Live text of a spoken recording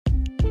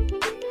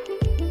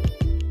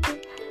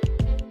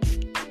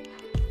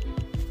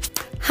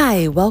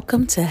Hi,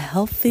 welcome to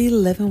Healthy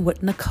Living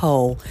with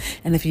Nicole.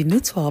 And if you're new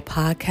to our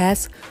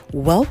podcast,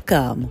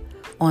 welcome.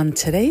 On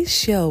today's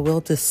show, we'll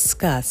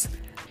discuss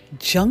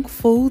junk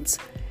foods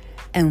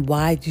and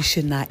why you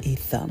should not eat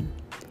them.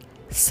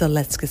 So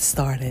let's get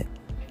started.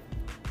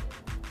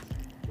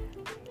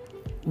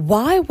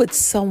 Why would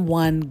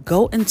someone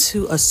go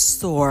into a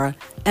store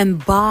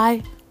and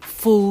buy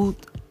food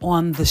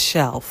on the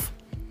shelf?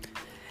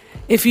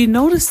 If you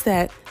notice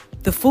that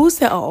the foods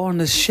that are on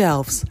the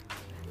shelves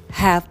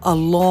have a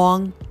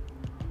long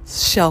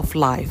shelf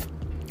life.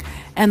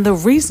 And the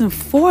reason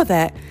for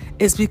that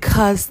is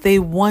because they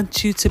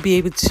want you to be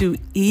able to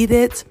eat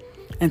it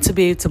and to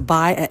be able to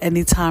buy at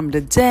any time of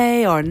the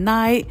day or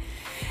night.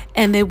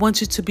 And they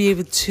want you to be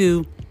able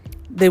to,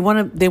 they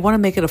want to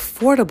make it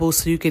affordable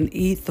so you can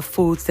eat the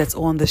foods that's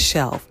on the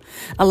shelf.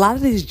 A lot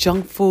of these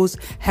junk foods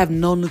have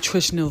no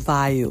nutritional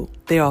value.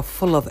 They are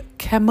full of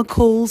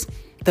chemicals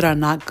that are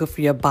not good for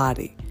your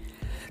body.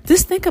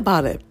 Just think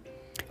about it.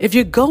 If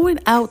you're going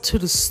out to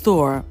the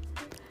store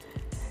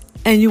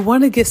and you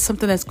want to get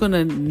something that's going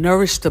to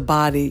nourish the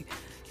body,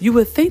 you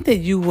would think that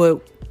you would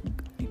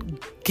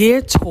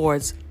gear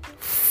towards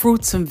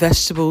fruits and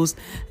vegetables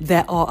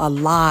that are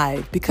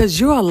alive because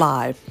you're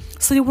alive.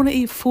 So you want to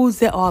eat foods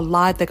that are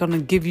alive, that are going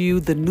to give you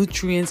the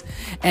nutrients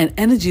and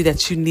energy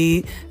that you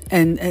need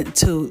and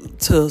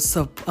to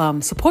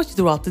support you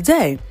throughout the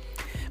day.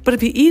 But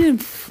if you're eating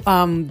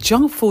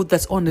junk food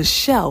that's on the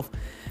shelf,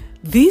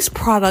 these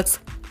products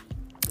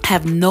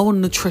have no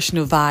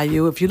nutritional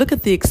value. If you look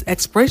at the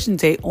expiration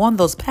date on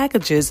those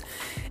packages,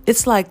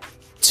 it's like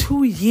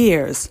 2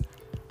 years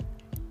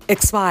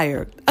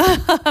expired.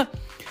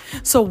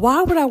 So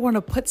why would I want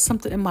to put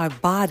something in my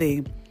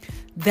body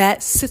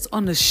that sits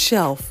on the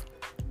shelf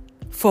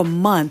for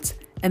months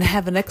and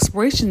have an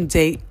expiration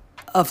date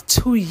of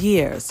 2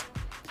 years?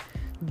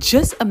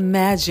 Just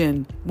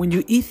imagine when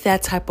you eat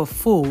that type of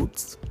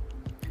foods,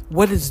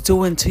 what it's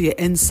doing to your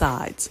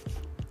insides.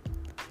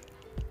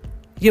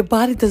 Your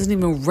body doesn't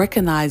even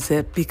recognize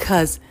it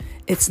because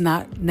it's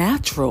not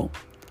natural.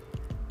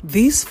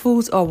 These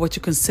foods are what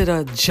you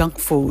consider junk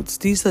foods.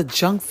 These are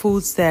junk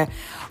foods that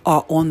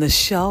are on the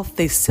shelf.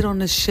 They sit on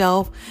the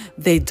shelf.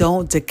 They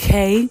don't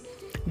decay.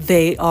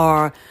 They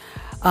are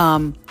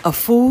a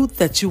food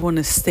that you want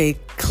to stay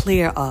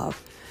clear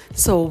of.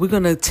 So we're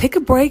going to take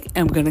a break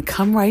and we're going to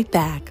come right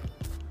back.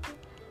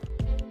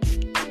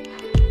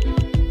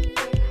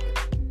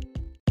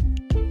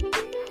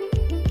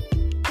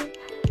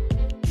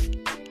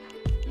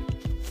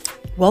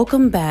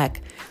 Welcome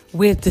back.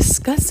 We're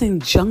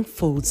discussing junk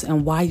foods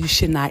and why you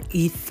should not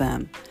eat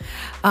them.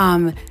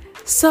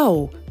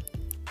 So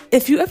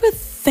if you ever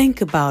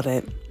think about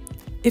it,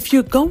 if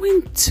you're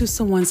going to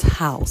someone's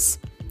house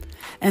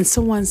and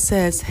someone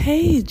says,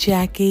 "Hey,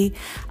 Jackie,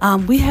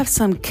 we have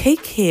some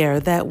cake here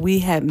that we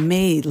had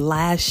made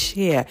last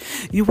year.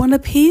 You want a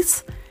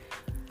piece?"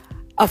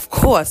 Of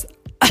course,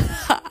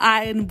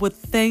 I would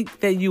think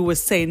that you would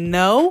say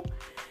no,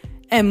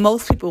 and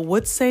most people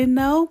would say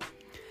no.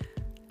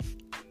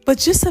 But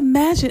just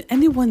imagine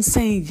anyone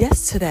saying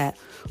yes to that.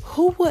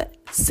 Who would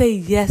say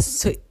yes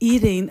to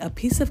eating a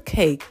piece of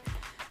cake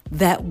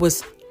that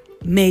was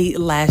made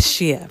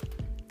last year?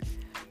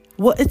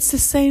 Well, it's the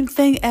same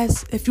thing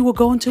as if you were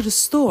going to the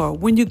store.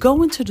 When you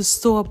go into the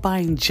store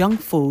buying junk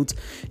foods,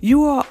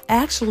 you are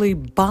actually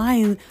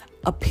buying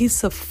a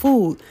piece of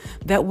food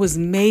that was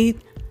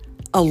made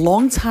a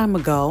long time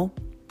ago,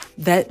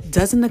 that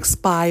doesn't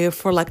expire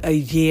for like a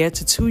year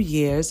to 2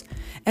 years,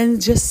 and it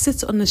just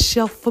sits on the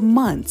shelf for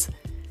months.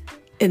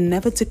 It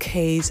never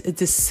decays. It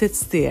just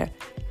sits there.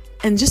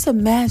 And just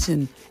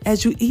imagine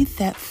as you eat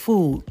that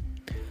food,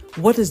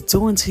 what it's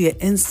doing to your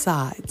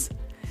insides.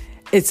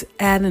 It's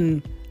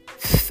adding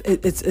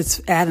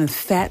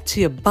fat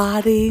to your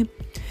body.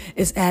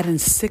 It's adding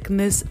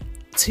sickness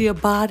to your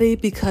body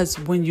because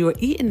when you're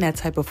eating that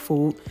type of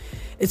food,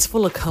 it's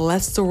full of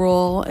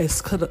cholesterol.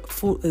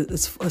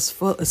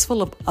 It's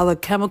full of other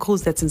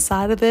chemicals that's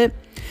inside of it.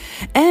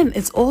 And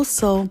it's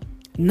also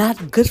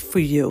not good for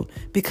you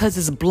because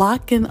it's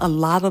blocking a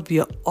lot of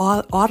your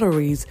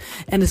arteries,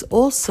 and it's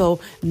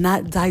also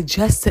not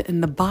digested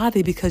in the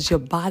body because your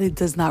body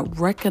does not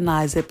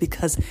recognize it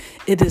because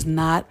it is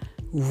not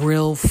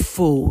real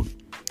food.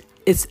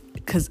 It's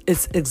because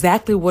it's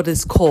exactly what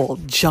it's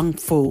called, junk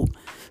food.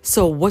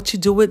 So what you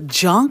do with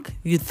junk,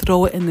 you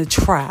throw it in the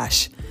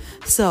trash.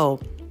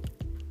 So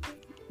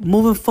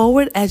moving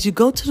forward, as you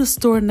go to the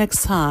store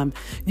next time,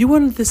 you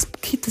want to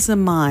just keep this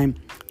in mind,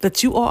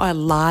 that you are a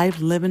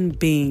live, living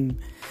being.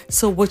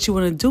 So what you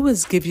want to do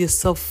is give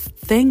yourself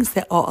things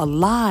that are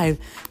alive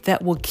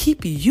that will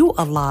keep you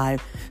alive.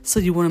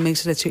 So you want to make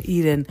sure that you're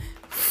eating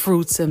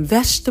fruits and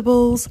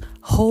vegetables,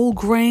 whole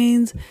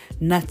grains,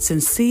 nuts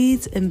and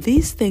seeds. And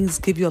these things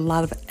give you a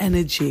lot of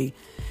energy.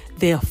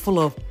 They are full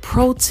of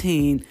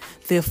protein.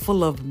 They're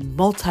full of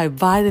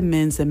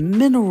multivitamins and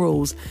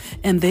minerals.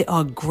 And they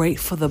are great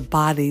for the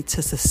body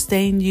to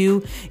sustain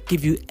you,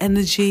 give you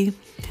energy,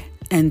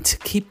 and to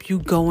keep you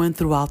going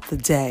throughout the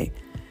day.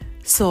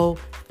 So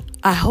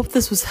I hope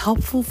this was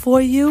helpful for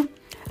you.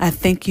 I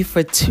thank you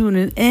for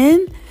tuning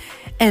in.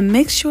 And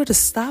make sure to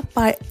stop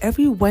by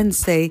every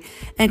Wednesday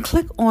and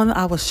click on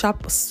our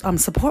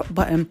support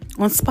button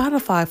on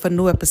Spotify for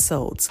new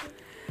episodes.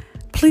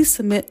 Please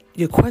submit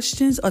your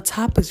questions or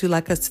topics you'd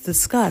like us to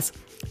discuss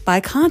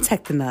by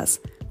contacting us.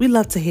 We'd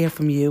love to hear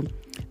from you.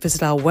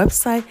 Visit our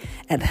website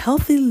at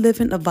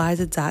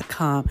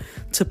healthylivingadvisor.com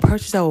to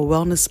purchase our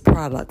wellness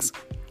products.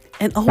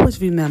 And always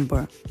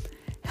remember,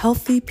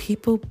 healthy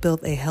people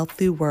build a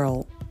healthy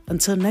world.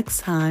 Until next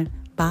time,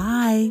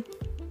 bye.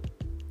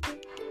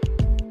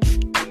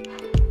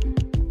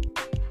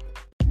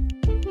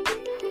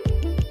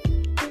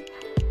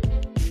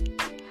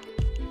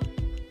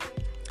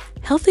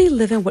 Healthy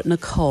Living with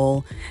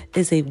Nicole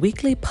is a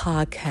weekly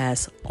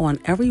podcast on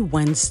every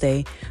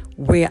Wednesday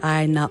where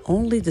I not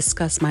only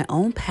discuss my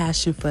own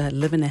passion for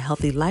living a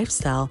healthy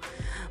lifestyle,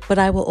 but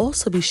I will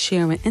also be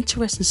sharing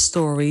interesting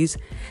stories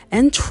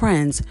and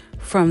trends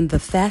from the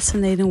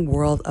fascinating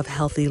world of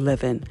healthy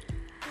living.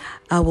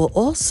 I will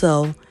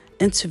also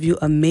interview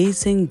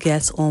amazing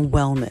guests on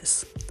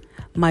wellness.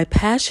 My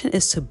passion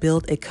is to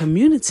build a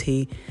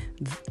community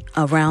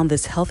around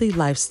this healthy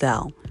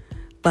lifestyle.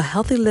 But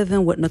Healthy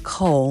Living with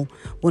Nicole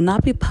will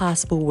not be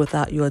possible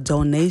without your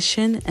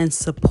donation and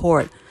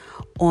support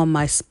on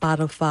my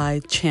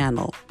Spotify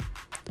channel.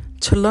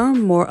 To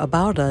learn more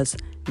about us,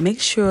 make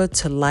sure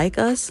to like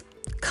us,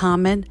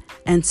 comment,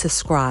 and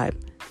subscribe.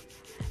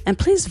 And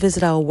please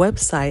visit our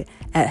website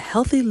at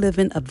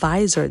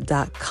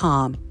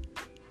healthylivingadvisor.com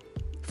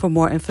for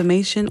more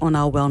information on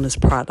our wellness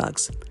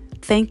products.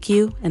 Thank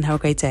you and have a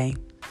great day.